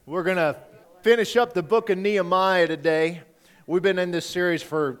We're going to finish up the book of Nehemiah today. We've been in this series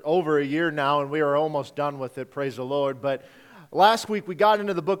for over a year now, and we are almost done with it, praise the Lord. But last week we got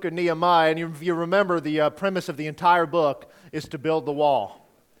into the book of Nehemiah, and if you remember, the premise of the entire book is to build the wall.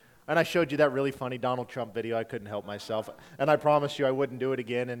 And I showed you that really funny Donald Trump video. I couldn't help myself. And I promised you I wouldn't do it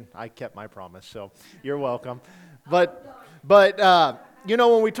again, and I kept my promise, so you're welcome. But you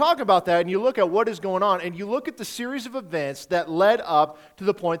know, when we talk about that and you look at what is going on and you look at the series of events that led up to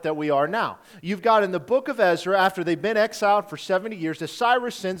the point that we are now. You've got in the book of Ezra, after they've been exiled for 70 years, that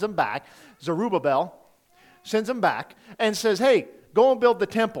Cyrus sends them back, Zerubbabel sends them back and says, hey, go and build the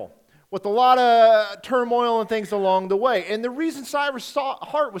temple, with a lot of turmoil and things along the way. And the reason Cyrus'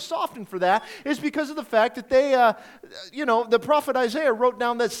 heart was softened for that is because of the fact that they, the prophet Isaiah wrote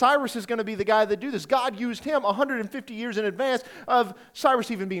down that Cyrus is going to be the guy that do this. God used him 150 years in advance of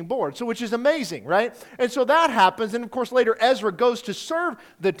Cyrus even being born, so which is amazing, right? And so that happens, and of course later Ezra goes to serve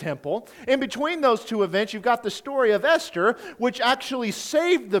the temple. In between those two events, you've got the story of Esther, which actually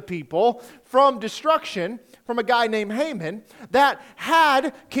saved the people from destruction from a guy named Haman that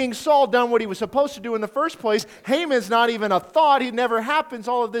had King Saul done what he was supposed to do in the first place. Haman's not even a thought. It never happens,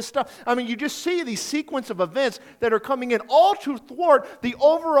 all of this stuff. I mean, you just see these sequence of events that are coming in all to thwart the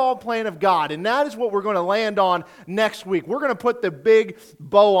overall plan of God. And that is what we're going to land on next week. We're going to put the big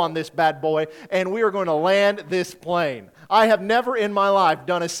bow on this bad boy, and we are going to land this plane. I have never in my life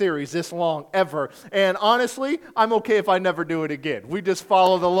done a series this long, ever. And honestly, I'm okay if I never do it again. We just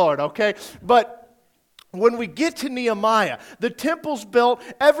follow the Lord, okay? But when we get to Nehemiah, the temple's built,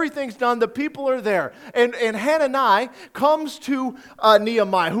 everything's done, the people are there. And Hanani comes to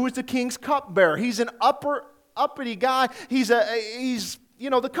Nehemiah, who is the king's cupbearer. He's an uppity guy.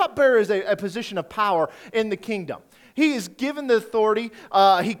 The cupbearer is a position of power in the kingdom. He is given the authority.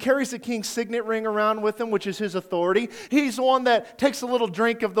 He carries the king's signet ring around with him, which is his authority. He's the one that takes a little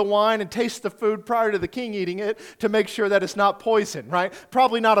drink of the wine and tastes the food prior to the king eating it to make sure that it's not poison, right?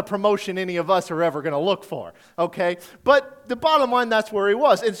 Probably not a promotion any of us are ever going to look for, okay? But the bottom line, that's where he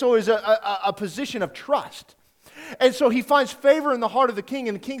was. And so it's a position of trust. And so he finds favor in the heart of the king,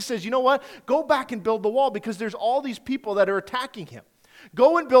 and the king says, you know what? Go back and build the wall because there's all these people that are attacking him.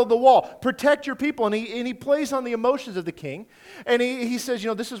 Go and build the wall. Protect your people. And he plays on the emotions of the king. And he says,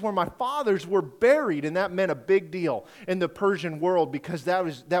 this is where my fathers were buried. And that meant a big deal in the Persian world because that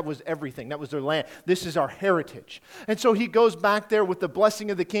was everything. That was their land. This is our heritage. And so he goes back there with the blessing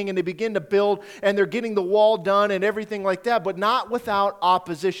of the king and they begin to build and they're getting the wall done and everything like that, but not without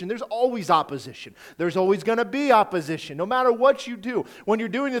opposition. There's always opposition. There's always going to be opposition. No matter what you do, when you're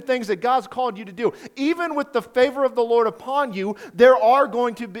doing the things that God's called you to do, even with the favor of the Lord upon you,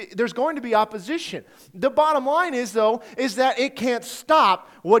 there's going to be opposition. The bottom line is that it can't stop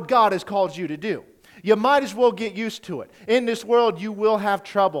what God has called you to do. You might as well get used to it. In this world, you will have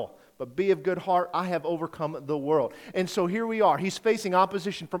trouble. But be of good heart, I have overcome the world. And so here we are. He's facing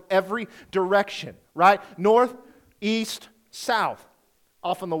opposition from every direction, right? North, east, south.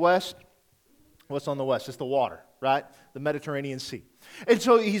 Off on the west, what's on the west? It's the water, right? The Mediterranean Sea. And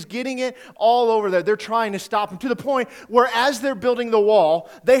so he's getting it all over there. They're trying to stop him to the point where as they're building the wall,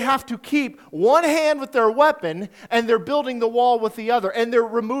 they have to keep one hand with their weapon and they're building the wall with the other. And they're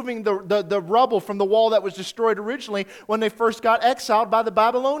removing the rubble from the wall that was destroyed originally when they first got exiled by the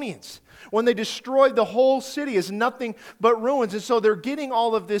Babylonians. When they destroyed the whole city as nothing but ruins. And so they're getting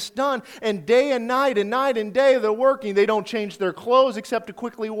all of this done. And day and night and day they're working. They don't change their clothes except to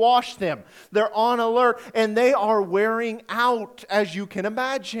quickly wash them. They're on alert and they are wearing out, as you can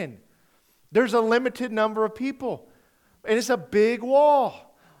imagine. There's a limited number of people. And it's a big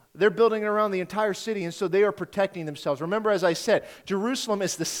wall. They're building it around the entire city, and so they are protecting themselves. Remember, as I said, Jerusalem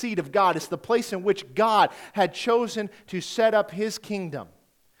is the seat of God. It's the place in which God had chosen to set up His kingdom.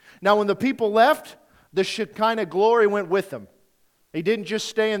 Now, when the people left, the Shekinah glory went with them. They didn't just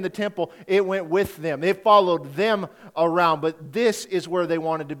stay in the temple, it went with them. It followed them around, but this is where they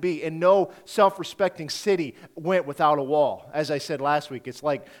wanted to be. And no self-respecting city went without a wall. As I said last week, it's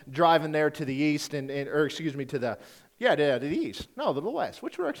like driving there to the east, to the east. No, to the west.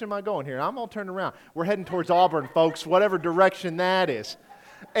 Which direction am I going here? I'm all turned around. We're heading towards Auburn, folks, whatever direction that is.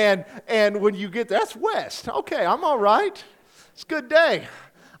 And when you get there, that's west. Okay, I'm all right. It's a good day.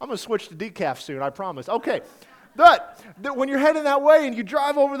 I'm going to switch to decaf soon, I promise. Okay, but when you're heading that way and you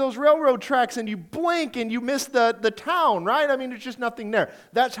drive over those railroad tracks and you blink and you miss the town, right? I mean, there's just nothing there.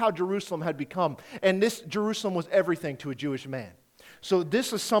 That's how Jerusalem had become. And this Jerusalem was everything to a Jewish man. So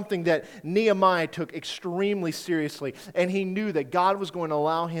this is something that Nehemiah took extremely seriously, and he knew that God was going to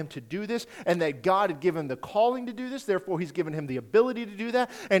allow him to do this, and that God had given the calling to do this, therefore he's given him the ability to do that,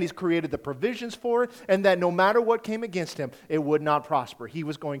 and he's created the provisions for it, and that no matter what came against him, it would not prosper. He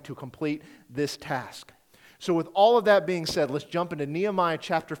was going to complete this task. So with all of that being said, let's jump into Nehemiah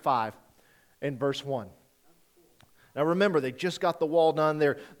chapter 5 and verse 1. Now remember, they just got the wall done.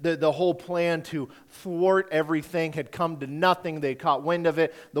 The whole plan to thwart everything had come to nothing. They caught wind of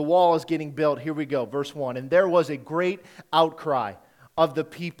it. The wall is getting built. Here we go, verse 1. And there was a great outcry of the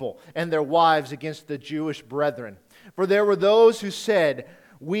people and their wives against the Jewish brethren. For there were those who said,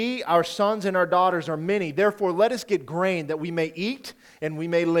 we, our sons and our daughters are many. Therefore let us get grain that we may eat and we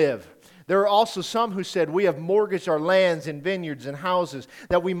may live. There are also some who said, we have mortgaged our lands and vineyards and houses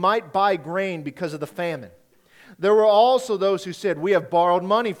that we might buy grain because of the famine. There were also those who said, we have borrowed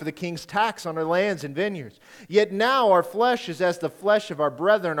money for the king's tax on our lands and vineyards. Yet now our flesh is as the flesh of our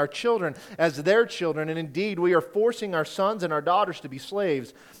brethren, our children as their children. And indeed, we are forcing our sons and our daughters to be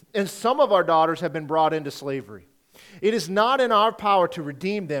slaves. And some of our daughters have been brought into slavery. It is not in our power to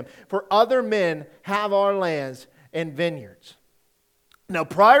redeem them, for other men have our lands and vineyards. Now,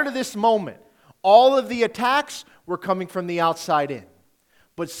 prior to this moment, all of the attacks were coming from the outside in.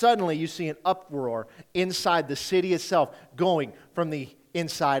 But suddenly you see an uproar inside the city itself going from the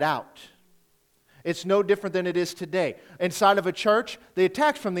inside out. It's no different than it is today. Inside of a church, the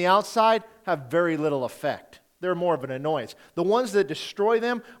attacks from the outside have very little effect. They're more of an annoyance. The ones that destroy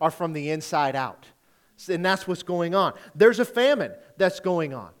them are from the inside out. And that's what's going on. There's a famine that's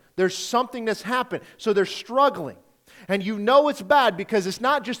going on. There's something that's happened. So they're struggling. And you know it's bad because it's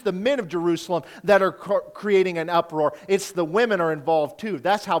not just the men of Jerusalem that are creating an uproar. It's the women are involved too.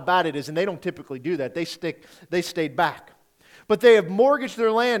 That's how bad it is, and they don't typically do that. They stayed back. But they have mortgaged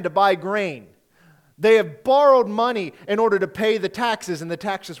their land to buy grain. They have borrowed money in order to pay the taxes, and the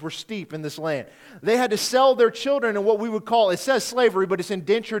taxes were steep in this land. They had to sell their children in what we would call, it says slavery, but it's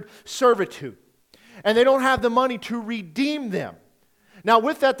indentured servitude. And they don't have the money to redeem them. Now,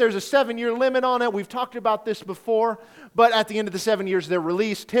 with that, there's a 7-year limit on it. We've talked about this before. But at the end of the 7 years, they're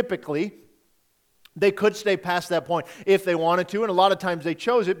released typically. They could stay past that point if they wanted to. And a lot of times they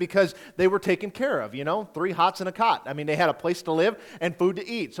chose it because they were taken care of. 3 hots and a cot. I mean, they had a place to live and food to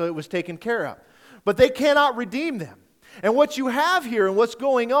eat. So it was taken care of. But they cannot redeem them. And what you have here and what's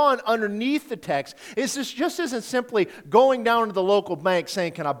going on underneath the text is this just isn't simply going down to the local bank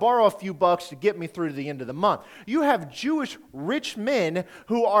saying, can I borrow a few bucks to get me through to the end of the month? You have Jewish rich men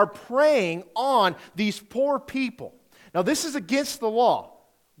who are preying on these poor people. Now this is against the law,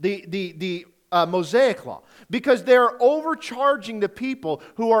 the Mosaic law, because they're overcharging the people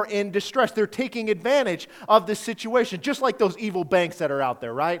who are in distress. They're taking advantage of this situation, just like those evil banks that are out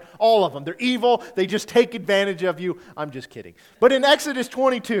there, right? All of them. They're evil. They just take advantage of you. I'm just kidding. But in Exodus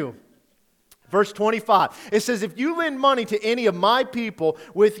 22, verse 25, it says, if you lend money to any of my people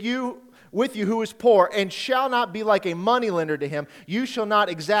with you who is poor, and shall not be like a moneylender to him, you shall not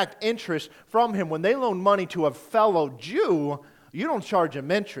exact interest from him. When they loan money to a fellow Jew, you don't charge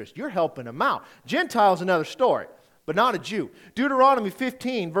them interest. You're helping them out. Gentile's another story, but not a Jew. Deuteronomy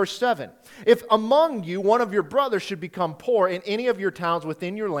 15, verse 7. If among you one of your brothers should become poor in any of your towns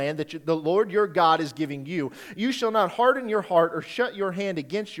within your land that the Lord your God is giving you, you shall not harden your heart or shut your hand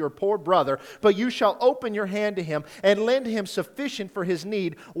against your poor brother, but you shall open your hand to him and lend him sufficient for his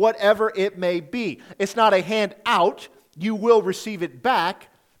need, whatever it may be. It's not a hand out. You will receive it back,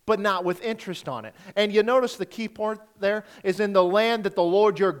 but not with interest on it. And you notice the key part there is in the land that the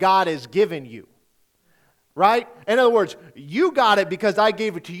Lord your God has given you. Right? In other words, you got it because I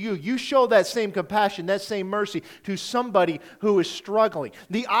gave it to you. You show that same compassion, that same mercy to somebody who is struggling.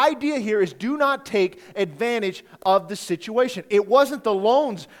 The idea here is do not take advantage of the situation. It wasn't the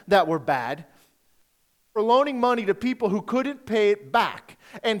loans that were bad. For loaning money to people who couldn't pay it back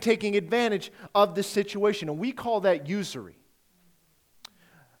and taking advantage of the situation. And we call that usury.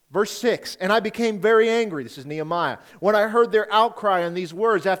 Verse 6, and I became very angry, this is Nehemiah, when I heard their outcry on these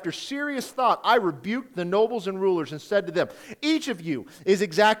words. After serious thought, I rebuked the nobles and rulers and said to them, each of you is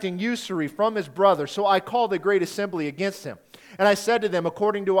exacting usury from his brother. So I called a great assembly against him. And I said to them,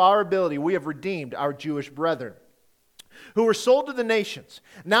 according to our ability, we have redeemed our Jewish brethren, who were sold to the nations.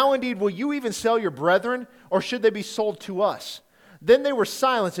 Now indeed, will you even sell your brethren, or should they be sold to us? Then they were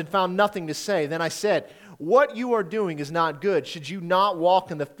silenced and found nothing to say. Then I said, what you are doing is not good. Should you not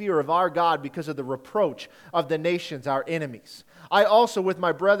walk in the fear of our God because of the reproach of the nations, our enemies? I also, with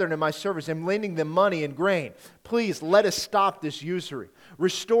my brethren and my servants, am lending them money and grain. Please let us stop this usury.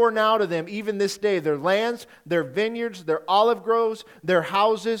 Restore now to them, even this day, their lands, their vineyards, their olive groves, their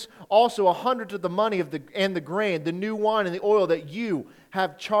houses, also 100 of the money and the grain, the new wine and the oil that you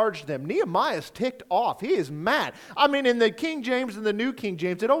have charged them. Nehemiah's ticked off. He is mad. I mean, in the King James and the New King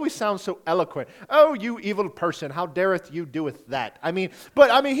James, it always sounds so eloquent. Oh, you evil person, how dareth you doeth that?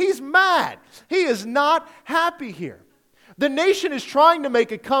 But he's mad. He is not happy here. The nation is trying to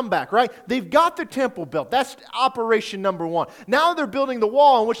make a comeback, right? They've got the temple built. That's operation number one. Now they're building the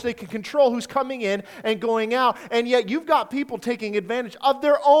wall in which they can control who's coming in and going out. And yet you've got people taking advantage of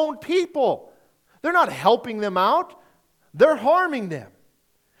their own people. They're not helping them out. They're harming them.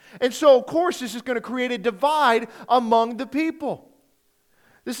 And so, of course, this is going to create a divide among the people.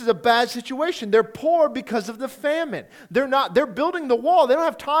 This is a bad situation. They're poor because of the famine. They're building the wall. They don't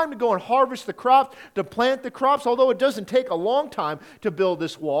have time to go and harvest the crops, to plant the crops, although it doesn't take a long time to build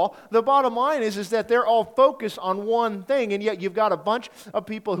this wall. The bottom line is that they're all focused on one thing, and yet you've got a bunch of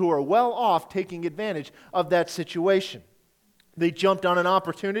people who are well off taking advantage of that situation. They jumped on an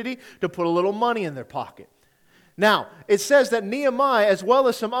opportunity to put a little money in their pocket. Now, it says that Nehemiah, as well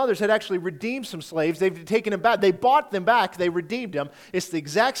as some others, had actually redeemed some slaves. They've taken them back. They bought them back. They redeemed them. It's the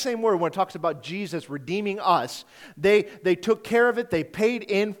exact same word when it talks about Jesus redeeming us. They took care of it. They paid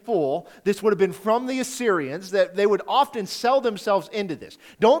in full. This would have been from the Assyrians, that they would often sell themselves into this.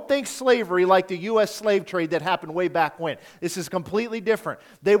 Don't think slavery like the U.S. slave trade that happened way back when. This is completely different.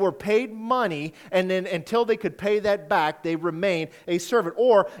 They were paid money, and then until they could pay that back, they remained a servant.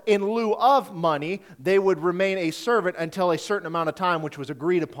 Or in lieu of money, they would remain a servant until a certain amount of time, which was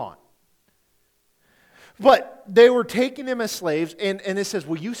agreed upon. But they were taking them as slaves, and it says,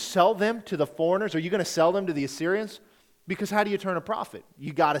 will you sell them to the foreigners? Are you going to sell them to the Assyrians? Because how do you turn a profit?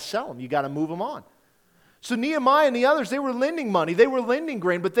 You got to sell them. You got to move them on. So Nehemiah and the others, they were lending money. They were lending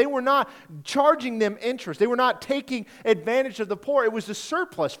grain, but they were not charging them interest. They were not taking advantage of the poor. It was the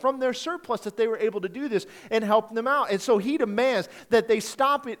surplus, from their surplus, that they were able to do this and help them out. And so he demands that they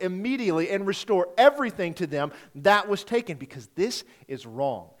stop it immediately and restore everything to them that was taken, because this is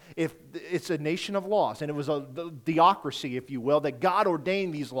wrong. If it's a nation of laws, and it was a theocracy, if you will, that God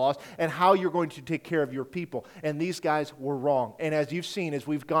ordained these laws and how you're going to take care of your people. And these guys were wrong. And as you've seen, as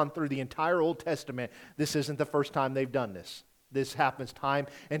we've gone through the entire Old Testament, this isn't the first time they've done this. This happens time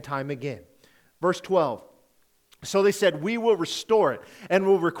and time again. Verse 12. So they said, we will restore it and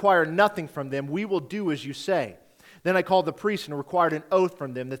will require nothing from them. We will do as you say. Then I called the priests and required an oath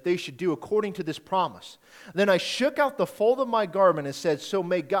from them that they should do according to this promise. Then I shook out the fold of my garment and said, so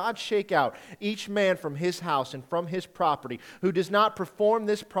may God shake out each man from his house and from his property who does not perform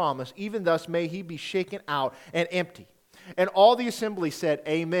this promise. Even thus may he be shaken out and empty. And all the assembly said,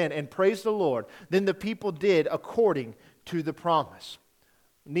 amen, and praised the Lord. Then the people did according to the promise.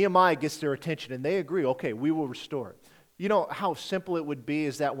 Nehemiah gets their attention and they agree, okay, we will restore it. You know how simple it would be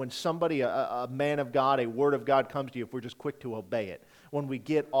is that when somebody, a man of God, a word of God comes to you, if we're just quick to obey it, when we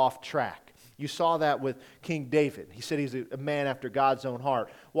get off track. You saw that with King David. He said he's a man after God's own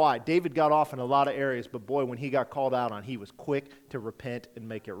heart. Why? David got off in a lot of areas, but boy, when he got called out on, he was quick to repent and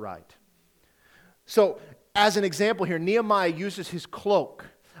make it right. So, as an example here, Nehemiah uses his cloak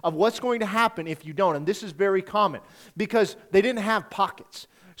of what's going to happen if you don't. And this is very common because they didn't have pockets.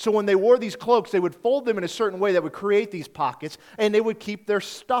 So when they wore these cloaks, they would fold them in a certain way that would create these pockets, and they would keep their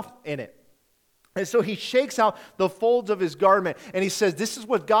stuff in it. And so he shakes out the folds of his garment, and he says, this is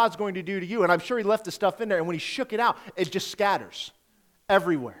what God's going to do to you. And I'm sure he left the stuff in there, and when he shook it out, it just scatters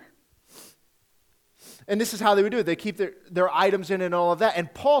everywhere. And this is how they would do it. They keep their items in and all of that.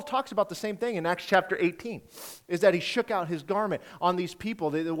 And Paul talks about the same thing in Acts chapter 18, is that he shook out his garment on these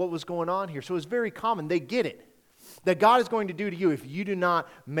people, what was going on here. So it's very common. They get it. That God is going to do to you if you do not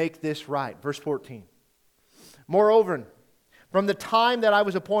make this right. Verse 14. Moreover, from the time that I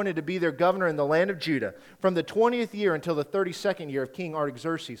was appointed to be their governor in the land of Judah, from the 20th year until the 32nd year of King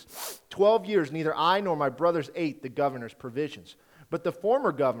Artaxerxes, 12 years neither I nor my brothers ate the governor's provisions. But the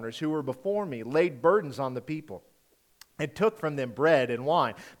former governors who were before me laid burdens on the people and took from them bread and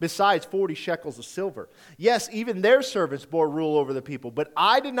wine, besides 40 shekels of silver. Yes, even their servants bore rule over the people, but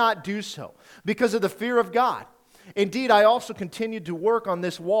I did not do so because of the fear of God. Indeed, I also continued to work on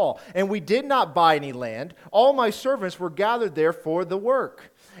this wall, and we did not buy any land. All my servants were gathered there for the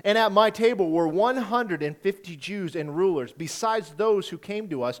work. And at my table were 150 Jews and rulers, besides those who came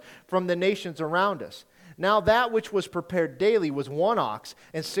to us from the nations around us. Now that which was prepared daily was 1 ox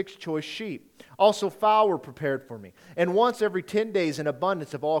and 6 choice sheep. Also fowl were prepared for me, and once every 10 days an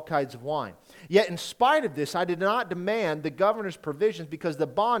abundance of all kinds of wine. Yet in spite of this, I did not demand the governor's provisions, because the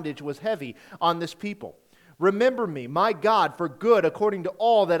bondage was heavy on this people. Remember me, my God, for good, according to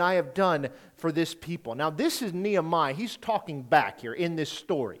all that I have done for this people. Now this is Nehemiah. He's talking back here in this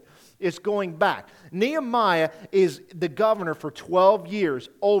story. It's going back. Nehemiah is the governor for 12 years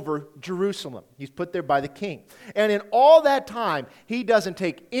over Jerusalem. He's put there by the king. And in all that time, he doesn't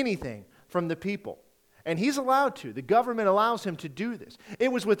take anything from the people. And he's allowed to. The government allows him to do this.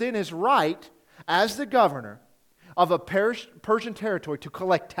 It was within his right as the governor of a Persian territory to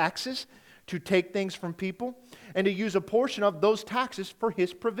collect taxes, to take things from people, and to use a portion of those taxes for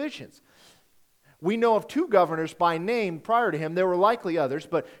his provisions. We know of 2 governors by name prior to him. There were likely others,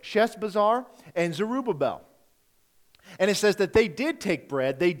 but Sheshbazzar and Zerubbabel. And it says that they did take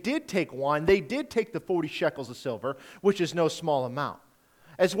bread, they did take wine, they did take the 40 shekels of silver, which is no small amount.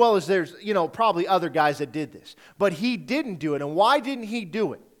 As well as there's, probably other guys that did this. But he didn't do it. And why didn't he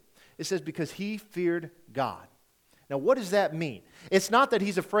do it? It says because he feared God. Now, what does that mean? It's not that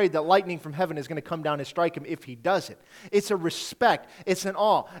he's afraid that lightning from heaven is going to come down and strike him if he does it. It's a respect. It's an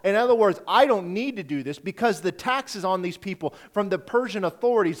awe. In other words, I don't need to do this because the taxes on these people from the Persian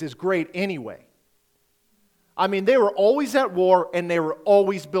authorities is great anyway. I mean, they were always at war and they were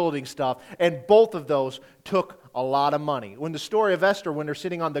always building stuff, and both of those took a lot of money. When the story of Esther, when they're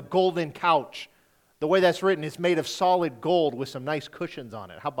sitting on the golden couch, the way that's written is made of solid gold with some nice cushions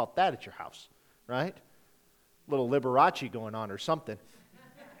on it. How about that at your house, right? Little Liberace going on or something.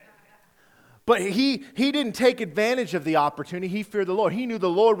 But he didn't take advantage of the opportunity. He feared the Lord. He knew the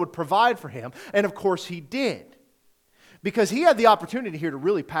Lord would provide for him. And of course he did. Because he had the opportunity here to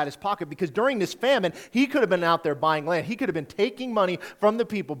really pat his pocket. Because during this famine, he could have been out there buying land. He could have been taking money from the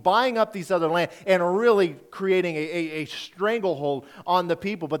people, buying up these other land, and really creating a stranglehold on the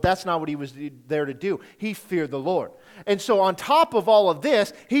people. But that's not what he was there to do. He feared the Lord. And so on top of all of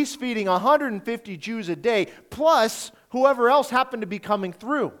this, he's feeding 150 Jews a day, plus whoever else happened to be coming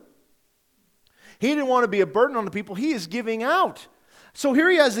through. He didn't want to be a burden on the people. He is giving out. So here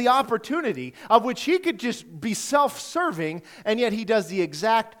he has the opportunity of which he could just be self-serving, and yet he does the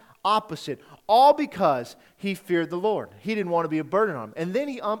exact opposite. All because he feared the Lord. He didn't want to be a burden on him. And then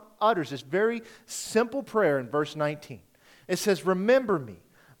he utters this very simple prayer in verse 19. It says, remember me,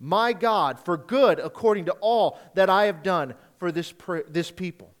 my God, for good according to all that I have done for this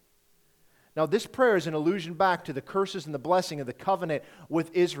people. Now this prayer is an allusion back to the curses and the blessing of the covenant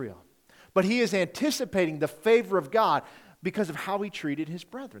with Israel. But he is anticipating the favor of God because of how he treated his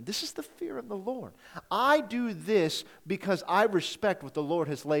brethren. This is the fear of the Lord. I do this because I respect what the Lord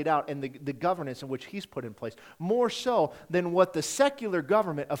has laid out and the governance in which he's put in place, more so than what the secular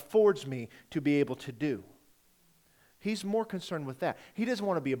government affords me to be able to do. He's more concerned with that. He doesn't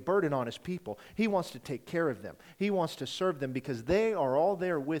want to be a burden on his people. He wants to take care of them. He wants to serve them because they are all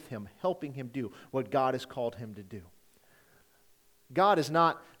there with him, helping him do what God has called him to do. God is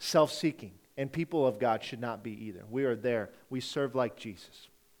not self-seeking. And people of God should not be either. We are there. We serve like Jesus.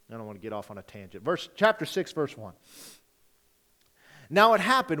 I don't want to get off on a tangent. Chapter 6, verse 1. Now it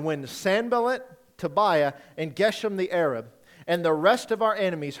happened when Sanballat, Tobiah, and Geshem the Arab, and the rest of our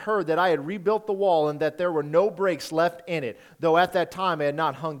enemies heard that I had rebuilt the wall and that there were no breaks left in it, though at that time I had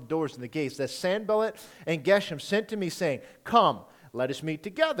not hung the doors and the gates, that Sanballat and Geshem sent to me, saying, come, let us meet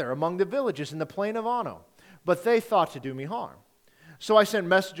together among the villages in the plain of Ono. But they thought to do me harm. So I sent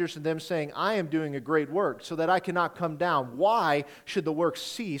messengers to them saying, I am doing a great work so that I cannot come down. Why should the work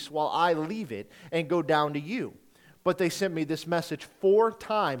cease while I leave it and go down to you? But they sent me this message 4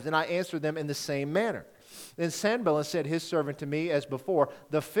 times, and I answered them in the same manner. Then Sanballat sent his servant to me as before,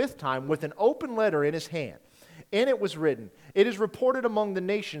 the 5th time, with an open letter in his hand. In it was written, it is reported among the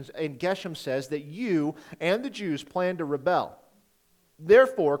nations, and Geshem says, that you and the Jews plan to rebel.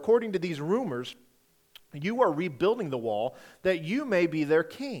 Therefore, according to these rumors, you are rebuilding the wall that you may be their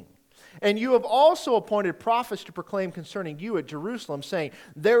king. And you have also appointed prophets to proclaim concerning you at Jerusalem, saying,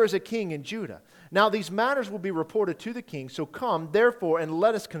 there is a king in Judah. Now these matters will be reported to the king, so come, therefore, and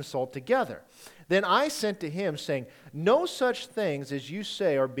let us consult together. Then I sent to him, saying, no such things as you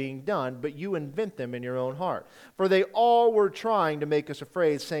say are being done, but you invent them in your own heart. For they all were trying to make us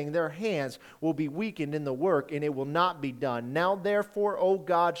afraid, saying, their hands will be weakened in the work, and it will not be done. Now therefore, O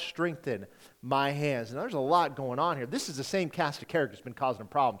God, strengthen my hands. And there's a lot going on here. This is the same cast of characters that's been causing them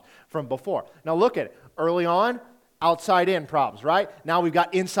problems from before. Now look at it. Early on, outside-in problems, right? Now we've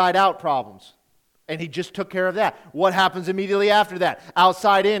got inside-out problems. And he just took care of that. What happens immediately after that?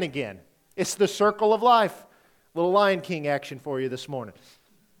 Outside-in again. It's the circle of life. Little Lion King action for you this morning.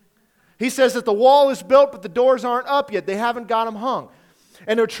 He says that the wall is built, but the doors aren't up yet. They haven't got them hung.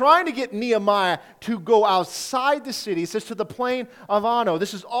 And they're trying to get Nehemiah to go outside the city. It says to the plain of Ono.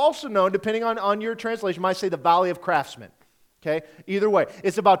 This is also known, depending on your translation, you might say the Valley of Craftsmen. Okay? Either way.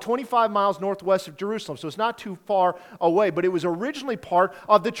 It's about 25 miles northwest of Jerusalem, so it's not too far away. But it was originally part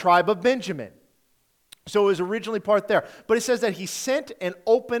of the tribe of Benjamin. So it was originally part there. But it says that he sent an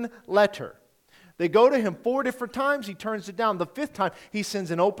open letter. They go to him 4 different times. He turns it down. The 5th time, he sends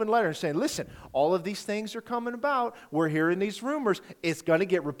an open letter saying, listen, all of these things are coming about. We're hearing these rumors. It's going to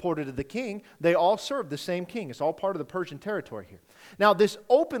get reported to the king. They all serve the same king. It's all part of the Persian territory here. Now, this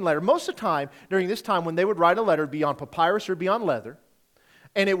open letter, most of the time, during this time, when they would write a letter, it would be on papyrus or be on leather.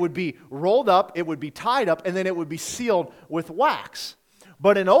 And it would be rolled up, it would be tied up, and then it would be sealed with wax.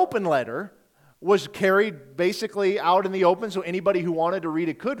 But an open letter was carried basically out in the open, so anybody who wanted to read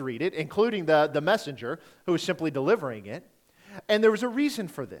it could read it, including the messenger who was simply delivering it. And there was a reason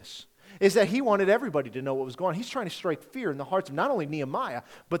for this, is that he wanted everybody to know what was going on. He's trying to strike fear in the hearts of not only Nehemiah,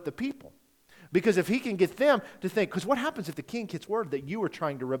 but the people. Because if he can get them to think, because what happens if the king gets word that you are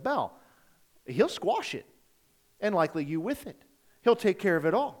trying to rebel? He'll squash it, and likely you with it. He'll take care of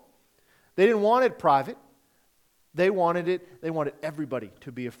it all. They didn't want it private. They wanted everybody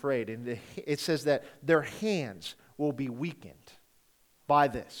to be afraid. And it says that their hands will be weakened by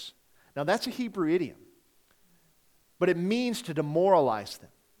this. Now that's a Hebrew idiom. But it means to demoralize them.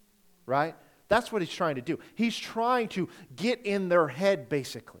 Right? That's what he's trying to do. He's trying to get in their head,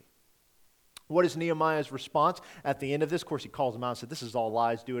 basically. What is Nehemiah's response at the end of this? Of course, he calls them out and says, this is all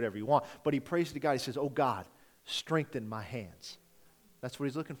lies, do whatever you want. But he prays to God. He says, oh God, strengthen my hands. That's what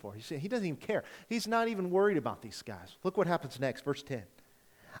he's looking for. He doesn't even care. He's not even worried about these guys. Look what happens next, verse 10.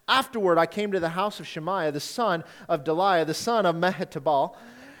 Afterward, I came to the house of Shemaiah, the son of Delaiah, the son of Mehetabel,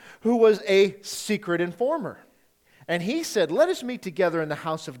 who was a secret informer. And he said, let us meet together in the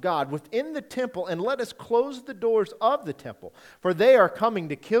house of God within the temple, and let us close the doors of the temple, for they are coming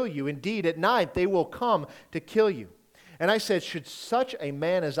to kill you. Indeed, at night they will come to kill you. And I said, should such a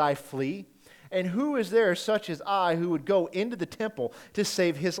man as I flee? And who is there such as I who would go into the temple to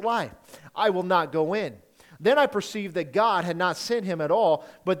save his life? I will not go in. Then I perceived that God had not sent him at all,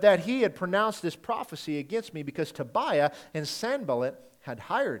 but that he had pronounced this prophecy against me because Tobiah and Sanballat had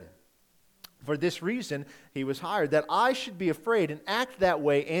hired him. For this reason he was hired, that I should be afraid and act that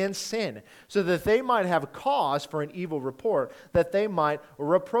way and sin, so that they might have a cause for an evil report, that they might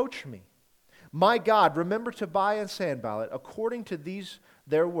reproach me. My God, remember Tobiah and Sanballat according to these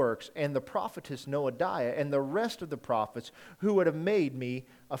their works, and the prophetess Noadiah, and the rest of the prophets who would have made me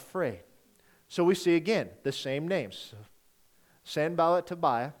afraid. So we see again the same names. Sanballat,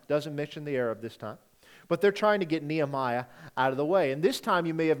 Tobiah, doesn't mention the Arab this time, but they're trying to get Nehemiah out of the way. And this time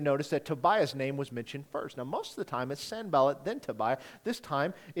you may have noticed that Tobiah's name was mentioned first. Now most of the time it's Sanballat, then Tobiah. This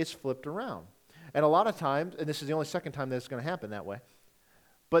time it's flipped around. And a lot of times, and this is the only second time that it's going to happen that way,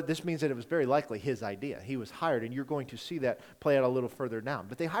 but this means that it was very likely his idea. He was hired, and you're going to see that play out a little further down.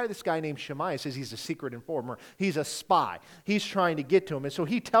 But they hire this guy named Shemaiah. Says he's a secret informer. He's a spy. He's trying to get to him. And so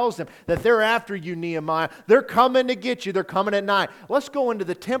he tells them that they're after you, Nehemiah. They're coming to get you. They're coming at night. Let's go into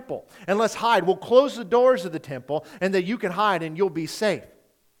the temple, and let's hide. We'll close the doors of the temple, and that you can hide, and you'll be safe.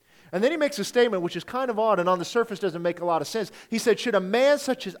 And then he makes a statement which is kind of odd, and on the surface doesn't make a lot of sense. He said, should a man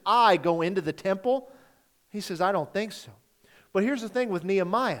such as I go into the temple? He says, I don't think so. But here's the thing with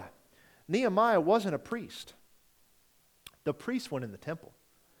Nehemiah. Nehemiah wasn't a priest. The priest went in the temple,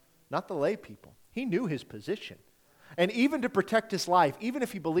 not the lay people. He knew his position. And even to protect his life, even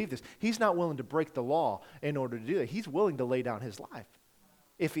if he believed this, he's not willing to break the law in order to do that. He's willing to lay down his life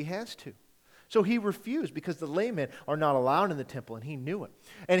if he has to. So he refused because the laymen are not allowed in the temple, and he knew it.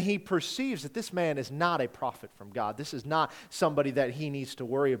 And he perceives that this man is not a prophet from God. This is not somebody that he needs to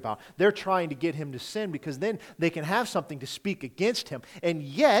worry about. They're trying to get him to sin because then they can have something to speak against him. And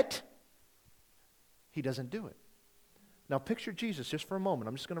yet, he doesn't do it. Now picture Jesus just for a moment.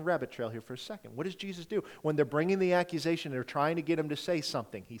 I'm just going to rabbit trail here for a second. What does Jesus do? When they're bringing the accusation, they're trying to get him to say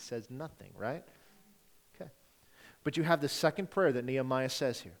something. He says nothing, right? Okay. But you have the second prayer that Nehemiah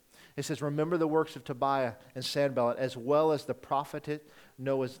says here. It says, remember the works of Tobiah and Sanballat, as well as the prophet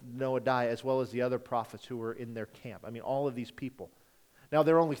Noadiah, as well as the other prophets who were in their camp. I mean, all of these people. Now,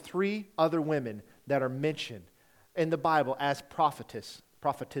 there are only 3 other women that are mentioned in the Bible as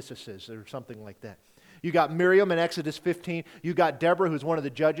prophetesses or something like that. You got Miriam in Exodus 15. You got Deborah, who's one of the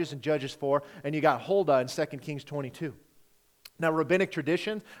judges in Judges 4. And you got Huldah in 2 Kings 22. Now, rabbinic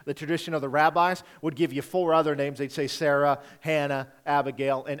tradition, the tradition of the rabbis, would give you 4 other names. They'd say Sarah, Hannah,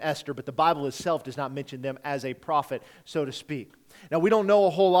 Abigail, and Esther, but the Bible itself does not mention them as a prophet, so to speak. Now, we don't know a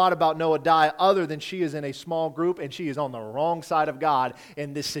whole lot about Noadiah other than she is in a small group and she is on the wrong side of God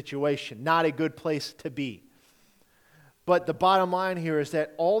in this situation. Not a good place to be. But the bottom line here is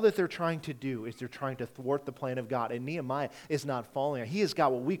that all that they're trying to do is they're trying to thwart the plan of God. And Nehemiah is not falling. He has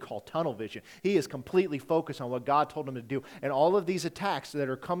got what we call tunnel vision. He is completely focused on what God told him to do. And all of these attacks that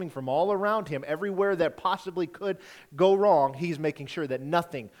are coming from all around him, everywhere that possibly could go wrong, he's making sure that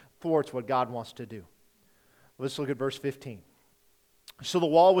nothing thwarts what God wants to do. Let's look at verse 15. So the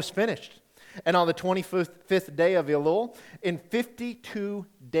wall was finished. And on the 25th day of Elul, in 52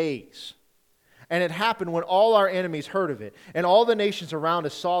 days... And it happened when all our enemies heard of it, and all the nations around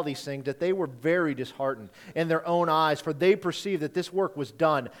us saw these things, that they were very disheartened in their own eyes, for they perceived that this work was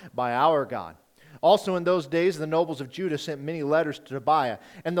done by our God. Also in those days the nobles of Judah sent many letters to Tobiah,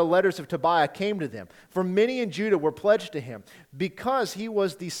 and the letters of Tobiah came to them. For many in Judah were pledged to him, because he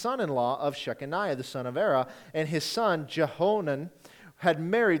was the son-in-law of Shechaniah, the son of Erah, and his son Jehonan had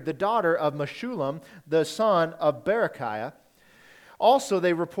married the daughter of Meshullam, the son of Berechiah. Also,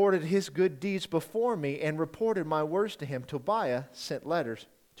 they reported his good deeds before me and reported my words to him. Tobiah sent letters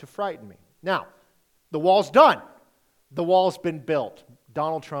to frighten me. Now, the wall's done. The wall's been built.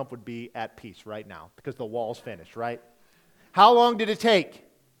 Donald Trump would be at peace right now because the wall's finished, right? How long did it take?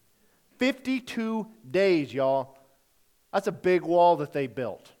 52 days, y'all. That's a big wall that they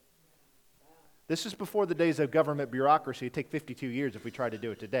built. This is before the days of government bureaucracy. It'd take 52 years if we tried to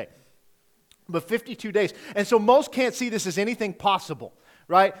do it today. But 52 days. And so most can't see this as anything possible,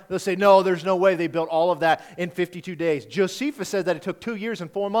 right? They'll say, no, there's no way they built all of that in 52 days. Josephus said that it took 2 years and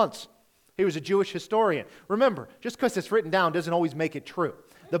 4 months. He was a Jewish historian. Remember, just because it's written down doesn't always make it true.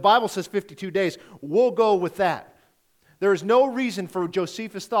 The Bible says 52 days. We'll go with that. There is no reason for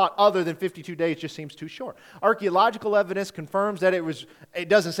Josephus' thought other than 52 days just seems too short. Archaeological evidence confirms that it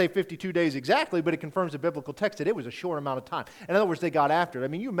doesn't say 52 days exactly, but it confirms the biblical text that it was a short amount of time. In other words, they got after it. I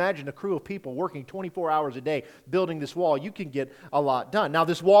mean, you imagine a crew of people working 24 hours a day building this wall. You can get a lot done. Now,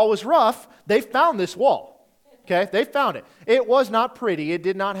 this wall was rough. They found this wall. Okay, they found it. It was not pretty. It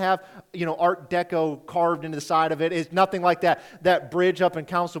did not have, Art Deco carved into the side of it. It's nothing like that bridge up in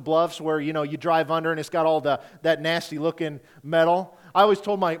Council Bluffs where, you drive under and it's got all that nasty looking metal. I always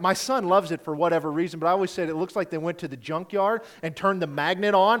told my son loves it for whatever reason, but I always said it looks like they went to the junkyard and turned the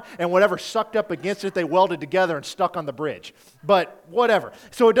magnet on, and whatever sucked up against it, they welded together and stuck on the bridge. But whatever.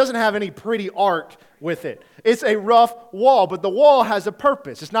 So it doesn't have any pretty art with it. It's a rough wall, but the wall has a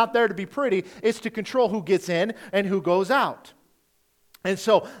purpose. It's not there to be pretty. It's to control who gets in and who goes out. And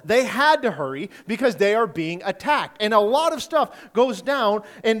so they had to hurry because they are being attacked. And a lot of stuff goes down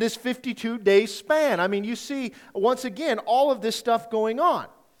in this 52-day span. I mean, you see, once again, all of this stuff going on.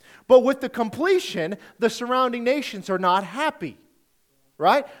 But with the completion, the surrounding nations are not happy.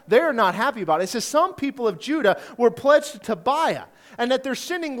 Right? They're not happy about it. It says some people of Judah were pledged to Tobiah, and that they're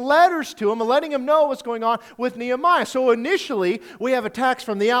sending letters to him and letting him know what's going on with Nehemiah. So initially, we have attacks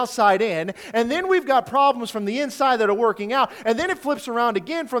from the outside in, and then we've got problems from the inside that are working out, and then it flips around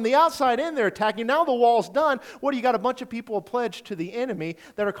again. From the outside in, they're attacking. Now the wall's done. What do you got? A bunch of people pledged to the enemy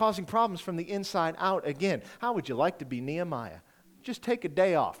that are causing problems from the inside out again. How would you like to be Nehemiah? Just take a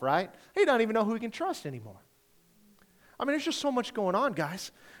day off, right? He doesn't even know who he can trust anymore. I mean, there's just so much going on,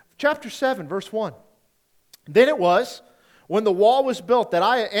 guys. Chapter 7, verse 1. Then it was, when the wall was built, that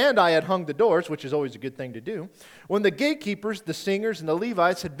I had hung the doors, which is always a good thing to do, when the gatekeepers, the singers, and the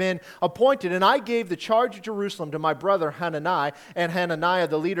Levites had been appointed, and I gave the charge of Jerusalem to my brother Hanani, and Hananiah,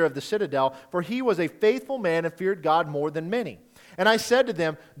 the leader of the citadel, for he was a faithful man and feared God more than many. And I said to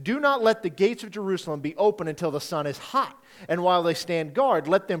them, do not let the gates of Jerusalem be open until the sun is hot. And while they stand guard,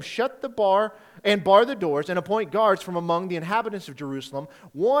 let them shut the bar and bar the doors, and appoint guards from among the inhabitants of Jerusalem,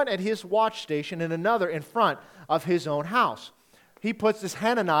 one at his watch station and another in front of his own house. He puts this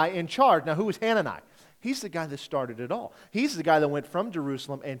Hanani in charge. Now, who is Hanani? He's the guy that started it all. He's the guy that went from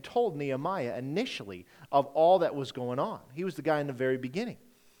Jerusalem and told Nehemiah initially of all that was going on. He was the guy in the very beginning.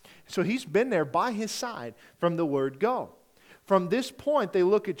 So he's been there by his side from the word go. From this point, they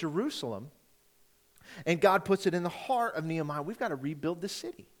look at Jerusalem, and God puts it in the heart of Nehemiah. We've got to rebuild the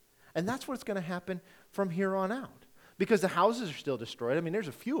city. And that's what's going to happen from here on out. Because the houses are still destroyed. I mean, there's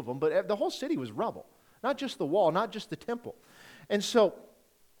a few of them, but the whole city was rubble. Not just the wall, not just the temple. And so,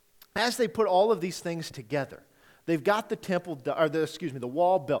 as they put all of these things together, they've got the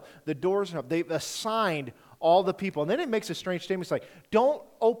wall built. The doors are up. They've assigned all the people. And then it makes a strange statement. It's like, don't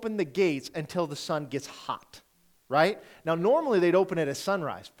open the gates until the sun gets hot. Right? Now, normally they'd open it at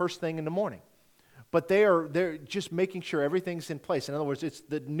sunrise, first thing in the morning. But they're just making sure everything's in place. In other words, it's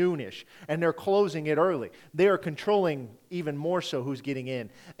the noonish, and they're closing it early. They are controlling even more so who's getting in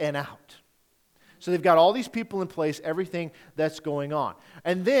and out. So they've got all these people in place, everything that's going on.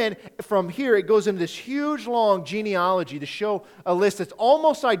 And then from here, it goes into this huge, long genealogy to show a list that's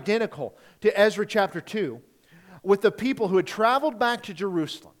almost identical to Ezra chapter 2 with the people who had traveled back to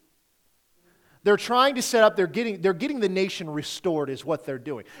Jerusalem. They're trying to set up, they're getting the nation restored is what they're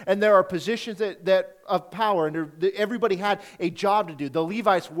doing. And there are positions that of power, and everybody had a job to do. The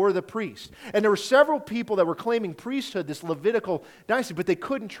Levites were the priests. And there were several people that were claiming priesthood, this Levitical dynasty, but they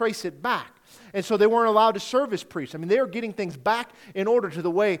couldn't trace it back. And so they weren't allowed to serve as priests. I mean, they were getting things back in order to the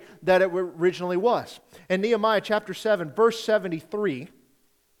way that it originally was. In Nehemiah chapter 7, verse 73,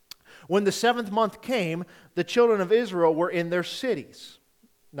 when the 7th month came, the children of Israel were in their cities.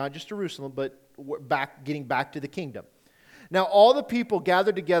 Not just Jerusalem, but getting back to the kingdom. Now all the people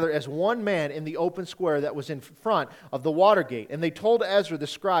gathered together as one man in the open square that was in front of the water gate. And they told Ezra the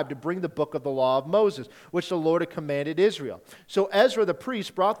scribe to bring the book of the law of Moses, which the Lord had commanded Israel. So Ezra the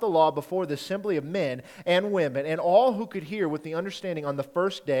priest brought the law before the assembly of men and women and all who could hear with the understanding on the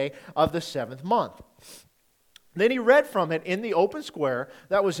first day of the 7th month. Then he read from it in the open square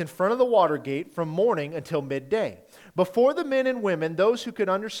that was in front of the water gate from morning until midday. Before the men and women, those who could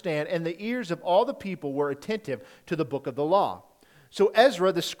understand, and the ears of all the people were attentive to the book of the law. So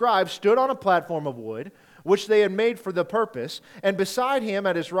Ezra the scribe stood on a platform of wood, which they had made for the purpose, and beside him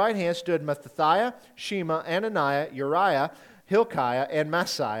at his right hand stood Mattithiah, Shema, Ananiah, Uriah, Hilkiah, and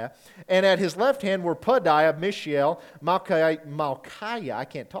Messiah. And at his left hand were Pedaiah, Mishael, Malchiah, I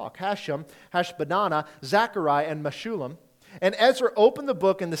can't talk, Hashem, Hashbaddanah, Zechariah, and Meshullam. And Ezra opened the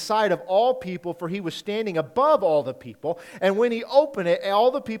book in the sight of all people, for he was standing above all the people. And when he opened it,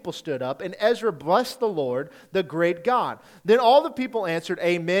 all the people stood up, and Ezra blessed the Lord, the great God. Then all the people answered,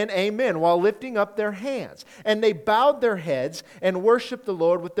 Amen, Amen, while lifting up their hands. And they bowed their heads and worshiped the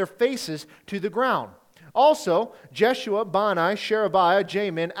Lord with their faces to the ground. Also, Jeshua, Bani, Sherebiah,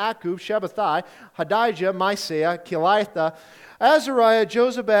 Jamin, Akub, Shabbathai, Hadijah, Maaseiah, Kiliatha, Azariah,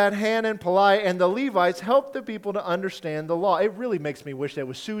 Jozabad, Hanan, Peliah, and the Levites helped the people to understand the law. It really makes me wish that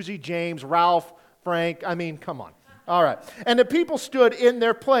was Susie, James, Ralph, Frank. I mean, come on. All right. And the people stood in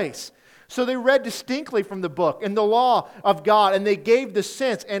their place. So they read distinctly from the book and the law of God, and they gave the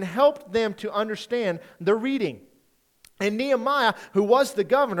sense and helped them to understand the reading. And Nehemiah, who was the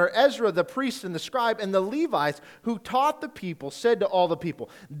governor, Ezra the priest and the scribe, and the Levites who taught the people, said to all the people,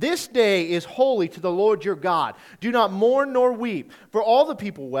 This day is holy to the Lord your God. Do not mourn nor weep. For all the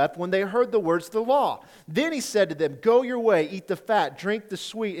people wept when they heard the words of the law. Then he said to them, Go your way, eat the fat, drink the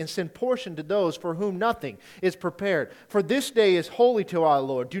sweet, and send portion to those for whom nothing is prepared. For this day is holy to our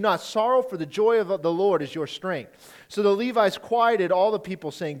Lord. Do not sorrow, for the joy of the Lord is your strength. So the Levites quieted all the people,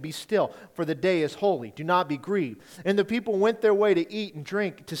 saying, Be still, for the day is holy. Do not be grieved. And the people went their way to eat and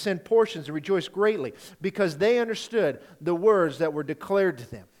drink, to send portions and rejoice greatly, because they understood the words that were declared to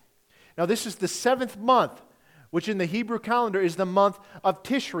them. Now this is the 7th month, which in the Hebrew calendar is the month of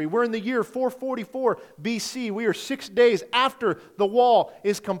Tishri. We're in the year 444 BC. We are 6 days after the wall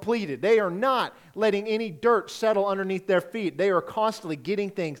is completed. They are not letting any dirt settle underneath their feet. They are constantly getting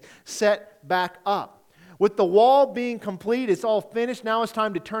things set back up. With the wall being complete, it's all finished. Now it's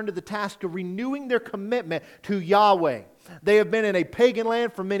time to turn to the task of renewing their commitment to Yahweh. They have been in a pagan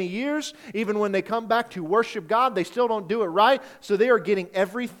land for many years. Even when they come back to worship God, they still don't do it right. So they are getting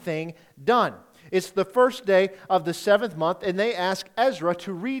everything done. It's the first day of the 7th month, and they ask Ezra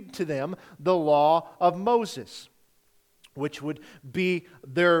to read to them the law of Moses, which would be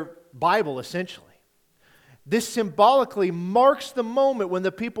their Bible essentially. This symbolically marks the moment when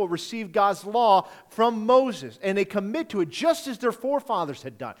the people receive God's law from Moses, and they commit to it just as their forefathers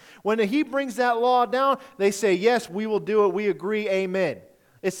had done. When he brings that law down, they say, Yes, we will do it, we agree, amen.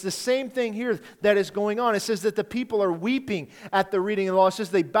 It's the same thing here that is going on. It says that the people are weeping at the reading of the law. It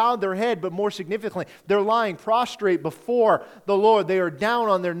says they bowed their head, but more significantly, they're lying prostrate before the Lord. They are down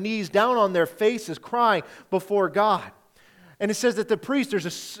on their knees, down on their faces, crying before God. And it says that the priests, there's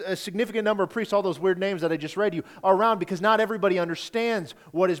a significant number of priests, all those weird names that I just read you, are around because not everybody understands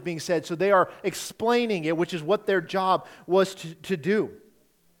what is being said. So they are explaining it, which is what their job was to do.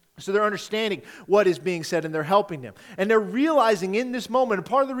 So they're understanding what is being said and they're helping them. And they're realizing in this moment, and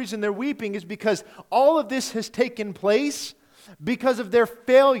part of the reason they're weeping is because all of this has taken place because of their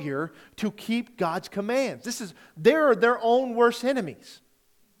failure to keep God's commands. They're their own worst enemies.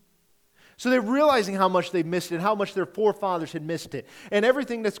 So they're realizing how much they've missed it, how much their forefathers had missed it, and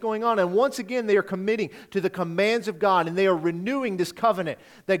everything that's going on. And once again, they are committing to the commands of God, and they are renewing this covenant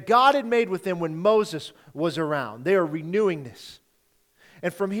that God had made with them when Moses was around. They are renewing this.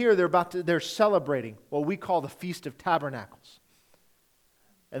 And from here, they're celebrating what we call the Feast of Tabernacles.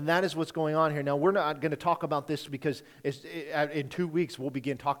 And that is what's going on here. Now, we're not going to talk about this because in 2 weeks, we'll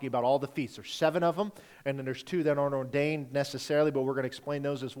begin talking about all the feasts. There's 7 of them, and then there's 2 that aren't ordained necessarily, but we're going to explain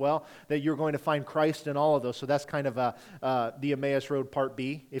those as well, that you're going to find Christ in all of those. So that's kind of the Emmaus Road Part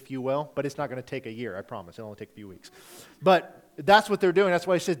B, if you will. But it's not going to take a year, I promise. It'll only take a few weeks. But that's what they're doing. That's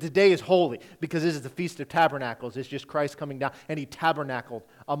why he says today is holy, because this is the Feast of Tabernacles. It's just Christ coming down, and he tabernacled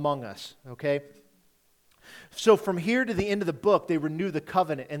among us, okay? So from here to the end of the book, they renew the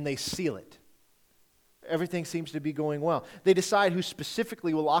covenant and they seal it. Everything seems to be going well. They decide who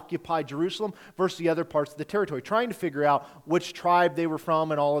specifically will occupy Jerusalem versus the other parts of the territory, trying to figure out which tribe they were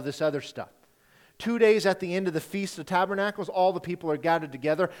from and all of this other stuff. 2 days at the end of the Feast of Tabernacles, all the people are gathered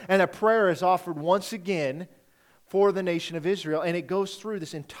together, and a prayer is offered once again for the nation of Israel, and it goes through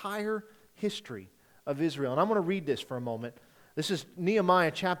this entire history of Israel. And I'm going to read this for a moment. This is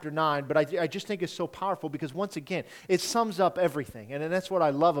Nehemiah chapter 9, but I just think it's so powerful because once again, it sums up everything, and that's what I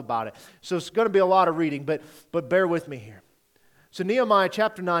love about it. So it's going to be a lot of reading, but bear with me here. So Nehemiah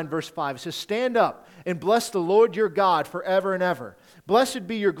chapter 9, verse 5, it says, "Stand up and bless the Lord your God forever and ever. Blessed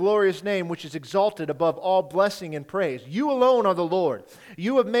be your glorious name, which is exalted above all blessing and praise. You alone are the Lord.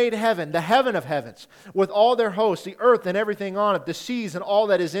 You have made heaven, the heaven of heavens, with all their hosts, the earth and everything on it, the seas and all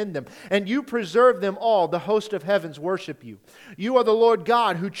that is in them. And you preserve them all. The host of heavens worship you. You are the Lord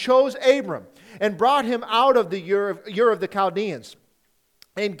God who chose Abram and brought him out of the Ur of the Chaldeans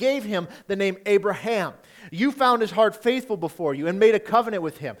and gave him the name Abraham. You found his heart faithful before you and made a covenant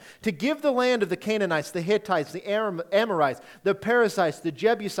with him to give the land of the Canaanites, the Hittites, the Amorites, the Perizzites, the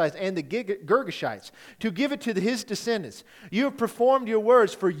Jebusites, and the Girgashites, to give it to his descendants. You have performed your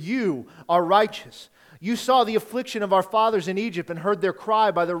words, for you are righteous. You saw the affliction of our fathers in Egypt and heard their cry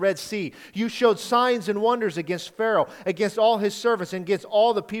by the Red Sea. You showed signs and wonders against Pharaoh, against all his servants, and against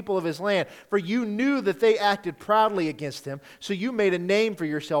all the people of his land. For you knew that they acted proudly against him. So you made a name for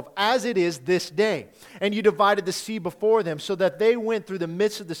yourself, as it is this day. And you divided the sea before them, so that they went through the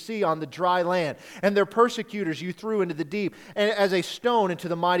midst of the sea on the dry land. And their persecutors you threw into the deep, and as a stone into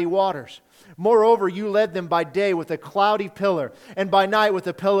the mighty waters. Moreover, you led them by day with a cloudy pillar, and by night with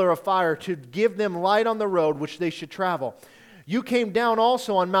a pillar of fire, to give them light on the road which they should travel. You came down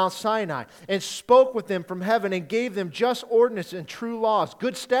also on Mount Sinai, and spoke with them from heaven, and gave them just ordinances and true laws,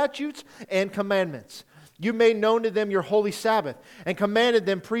 good statutes and commandments. You made known to them your holy Sabbath, and commanded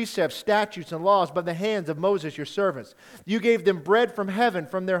them precepts, statutes, and laws by the hands of Moses your servants. You gave them bread from heaven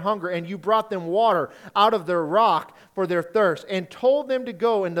from their hunger, and you brought them water out of their rock for their thirst, and told them to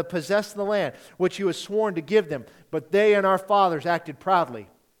go and to possess the land which you had sworn to give them. But they and our fathers acted proudly.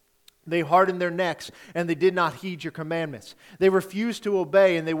 They hardened their necks, and they did not heed your commandments. They refused to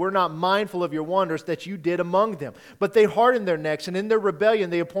obey, and they were not mindful of your wonders that you did among them. But they hardened their necks, and in their rebellion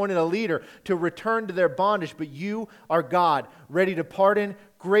they appointed a leader to return to their bondage. But you are God, ready to pardon,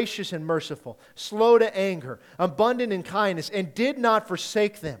 gracious and merciful, slow to anger, abundant in kindness, and did not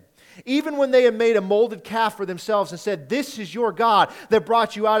forsake them. Even when they had made a molded calf for themselves and said, "This is your God that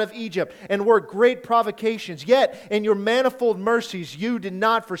brought you out of Egypt," and worked great provocations, yet in your manifold mercies you did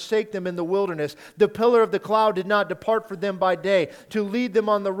not forsake them in the wilderness. The pillar of the cloud did not depart from them by day to lead them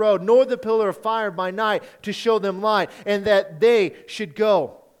on the road, nor the pillar of fire by night to show them light, and that they should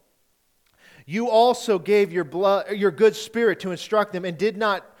go. You also gave your good spirit to instruct them, and did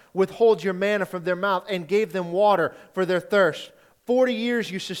not withhold your manna from their mouth, and gave them water for their thirst. 40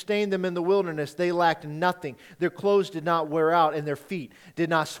 years you sustained them in the wilderness. They lacked nothing. Their clothes did not wear out, and their feet did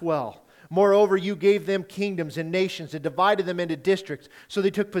not swell. Moreover, you gave them kingdoms and nations and divided them into districts. So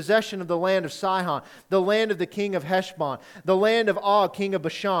they took possession of the land of Sihon, the land of the king of Heshbon, the land of Og, king of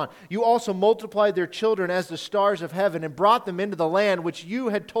Bashan. You also multiplied their children as the stars of heaven, and brought them into the land which you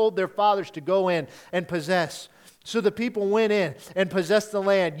had told their fathers to go in and possess. So the people went in and possessed the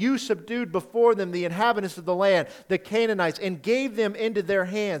land. You subdued before them the inhabitants of the land, the Canaanites, and gave them into their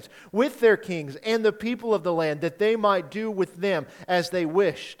hands with their kings and the people of the land, that they might do with them as they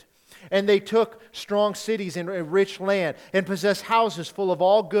wished. And they took strong cities and a rich land, and possessed houses full of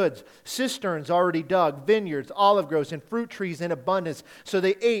all goods, cisterns already dug, vineyards, olive groves, and fruit trees in abundance. So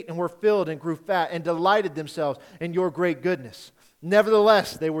they ate and were filled and grew fat, and delighted themselves in your great goodness.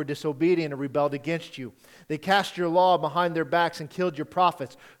 Nevertheless, they were disobedient and rebelled against you. They cast your law behind their backs and killed your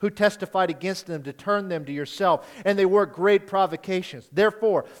prophets, who testified against them to turn them to yourself, and they worked great provocations.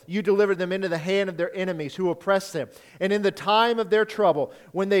 Therefore, you delivered them into the hand of their enemies, who oppressed them. And in the time of their trouble,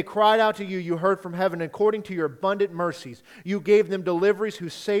 when they cried out to you, you heard from heaven. According to your abundant mercies, you gave them deliverers who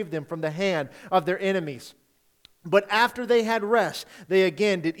saved them from the hand of their enemies. But after they had rest, they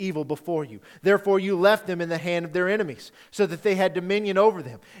again did evil before you. Therefore you left them in the hand of their enemies, so that they had dominion over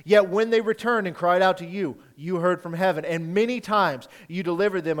them. Yet when they returned and cried out to you, you heard from heaven, and many times you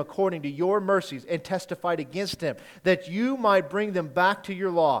delivered them according to your mercies, and testified against them, that you might bring them back to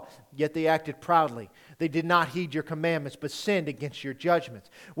your law. Yet they acted proudly. They did not heed your commandments, but sinned against your judgments,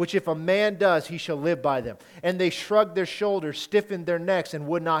 which if a man does, he shall live by them. And they shrugged their shoulders, stiffened their necks, and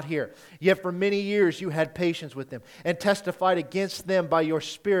would not hear. Yet for many years you had patience with them, and testified against them by your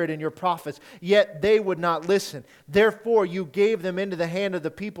Spirit and your prophets. Yet they would not listen. Therefore you gave them into the hand of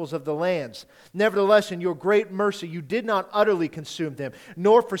the peoples of the lands. Nevertheless, in your great mercy you did not utterly consume them,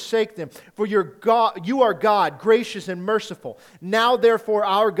 nor forsake them. For you are God, gracious and merciful. Now therefore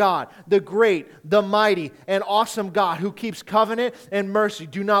our God, the great, the mighty, and awesome God, who keeps covenant and mercy,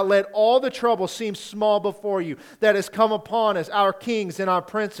 do not let all the trouble seem small before you that has come upon us, our kings and our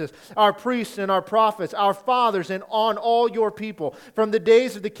princes, our priests and our prophets, our fathers, and on all your people, from the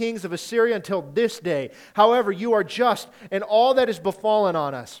days of the kings of Assyria until this day. However, you are just in all that has befallen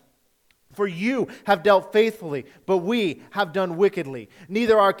on us. For you have dealt faithfully, but we have done wickedly.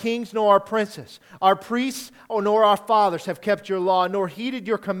 Neither our kings nor our princes, our priests nor our fathers have kept your law, nor heeded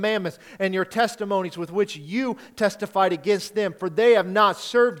your commandments and your testimonies with which you testified against them. For they have not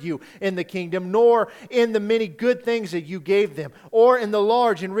served you in the kingdom, nor in the many good things that you gave them, or in the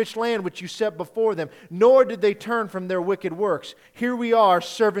large and rich land which you set before them, nor did they turn from their wicked works. Here we are,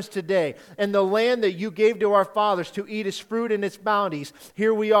 servants today, and the land that you gave to our fathers to eat its fruit and its bounties,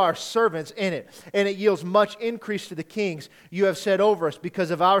 here we are, servants in it, and it yields much increase to the kings you have set over us because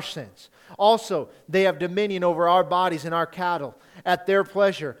of our sins. Also, they have dominion over our bodies and our cattle at their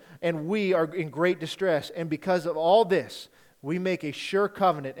pleasure, and we are in great distress. And because of all this, we make a sure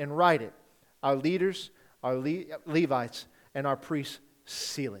covenant and write it. Our leaders, our Levites, and our priests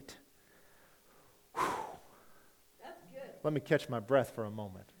seal it. Whew. That's good. Let me catch my breath for a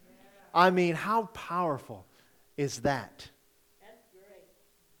moment. Yeah. I mean, how powerful is that?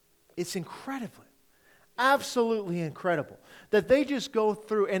 It's incredible, absolutely incredible, that they just go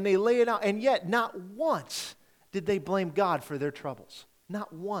through and they lay it out, and yet not once did they blame God for their troubles.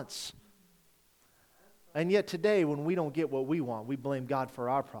 Not once. And yet today, when we don't get what we want, we blame God for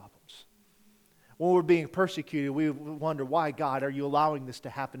our problems. When we're being persecuted, we wonder, why, God, are you allowing this to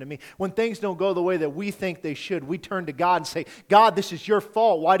happen to me? When things don't go the way that we think they should, we turn to God and say, God, this is your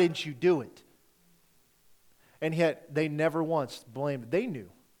fault. Why didn't you do it? And yet, they never once blamed. They knew.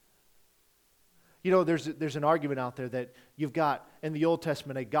 You know, there's an argument out there that you've got in the Old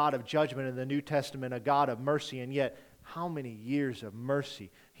Testament a God of judgment, in the New Testament a God of mercy, and yet how many years of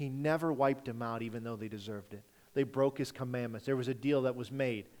mercy? He never wiped them out even though they deserved it. They broke His commandments. There was a deal that was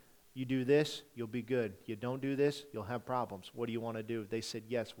made. You do this, you'll be good. You don't do this, you'll have problems. What do you want to do? They said,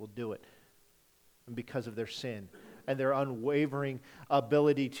 yes, we'll do it. And because of their sin and their unwavering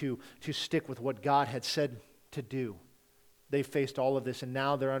ability to stick with what God had said to do, they faced all of this, and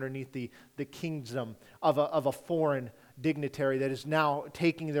now they're underneath the kingdom of a foreign dignitary that is now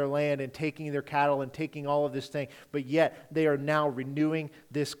taking their land and taking their cattle and taking all of this thing. But yet they are now renewing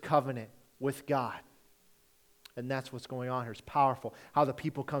this covenant with God. And that's what's going on here. It's powerful how the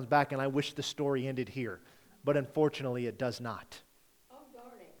people comes back, and I wish the story ended here. But unfortunately, it does not. Oh,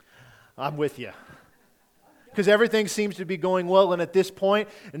 darn it. I'm with you. Because everything seems to be going well, and at this point,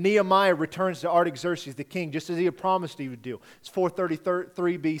 Nehemiah returns to Artaxerxes, the king, just as he had promised he would do. It's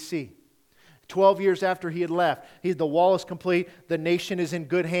 433 BC. 12 years after he had left, the wall is complete, the nation is in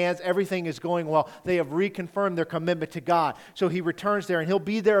good hands, everything is going well. They have reconfirmed their commitment to God. So he returns there, and he'll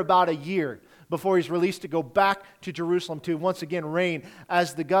be there about a year before he's released to go back to Jerusalem to once again reign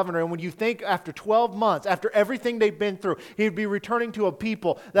as the governor. And when you think after 12 months, after everything they've been through, he'd be returning to a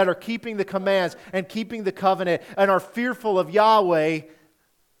people that are keeping the commands and keeping the covenant and are fearful of Yahweh,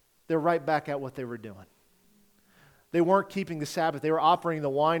 they're right back at what they were doing. They weren't keeping the Sabbath. They were operating the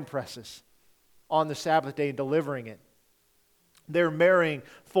wine presses on the Sabbath day and delivering it. They're marrying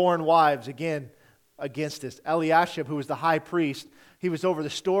foreign wives, again, against this. Eliashib, who was the high priest, he was over the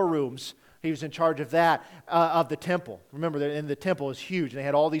storerooms. He was in charge of that, of the temple. Remember, the temple is huge, and they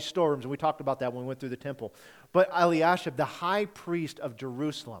had all these storerooms, and we talked about that when we went through the temple. But Eliashib, the high priest of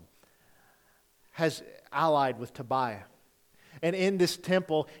Jerusalem, has allied with Tobiah. And in this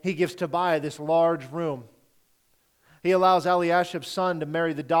temple, he gives Tobiah this large room. He allows Eliashib's son to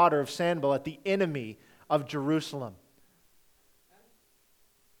marry the daughter of Sanballat, the enemy of Jerusalem.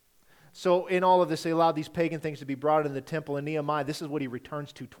 So in all of this, they allowed these pagan things to be brought into the temple. And Nehemiah, this is what he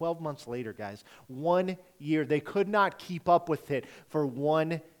returns to 12 months later, guys. 1 year. They could not keep up with it for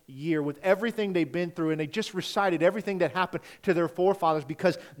 1 year with everything they've been through, and they just recited everything that happened to their forefathers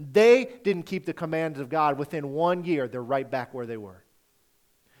because they didn't keep the commands of God. Within 1 year, they're right back where they were.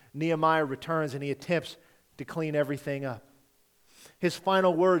 Nehemiah returns and he attempts to clean everything up. His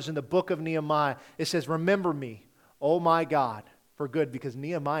final words in the book of Nehemiah, it says, "Remember me, O my God, for good," because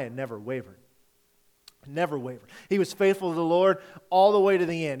Nehemiah never wavered. Never wavered. He was faithful to the Lord all the way to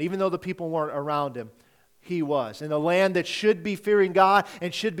the end. Even though the people weren't around him, he was. In the land that should be fearing God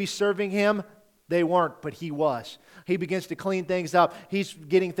and should be serving him, they weren't, but he was. He begins to clean things up. He's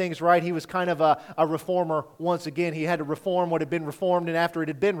getting things right. He was kind of a reformer once again. He had to reform what had been reformed and after it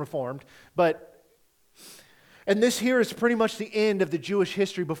had been reformed. And this here is pretty much the end of the Jewish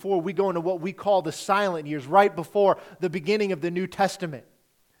history before we go into what we call the silent years, right before the beginning of the New Testament.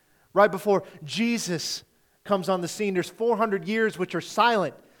 Right before Jesus comes on the scene, there's 400 years which are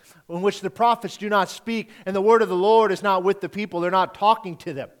silent, in which the prophets do not speak, and the word of the Lord is not with the people. They're not talking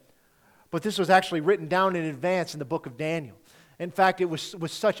to them. But this was actually written down in advance in the book of Daniel. In fact, it was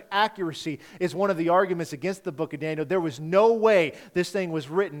with such accuracy is one of the arguments against the book of Daniel. There was no way this thing was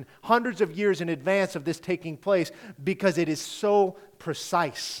written hundreds of years in advance of this taking place because it is so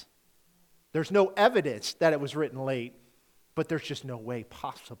precise. There's no evidence that it was written late, but there's just no way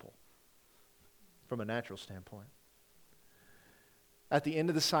possible from a natural standpoint. At the end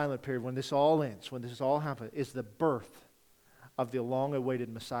of the silent period, when this all ends, when this all happens, is the birth of the long-awaited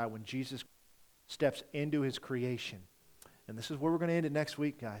Messiah, when Jesus steps into his creation. And this is where we're going to end it next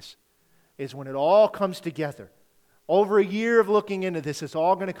week, guys, is when it all comes together. Over a year of looking into this, it's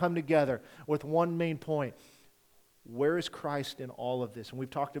all going to come together with one main point. Where is Christ in all of this? And we've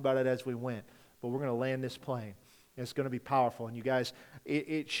talked about it as we went, but we're going to land this plane. And it's going to be powerful. And you guys,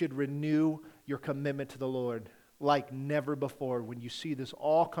 it should renew your commitment to the Lord like never before. When you see this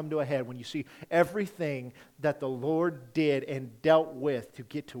all come to a head, when you see everything that the Lord did and dealt with to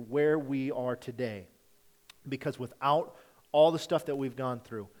get to where we are today. Because without all the stuff that we've gone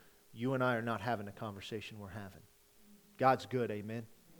through, you and I are not having the conversation we're having. God's good, amen.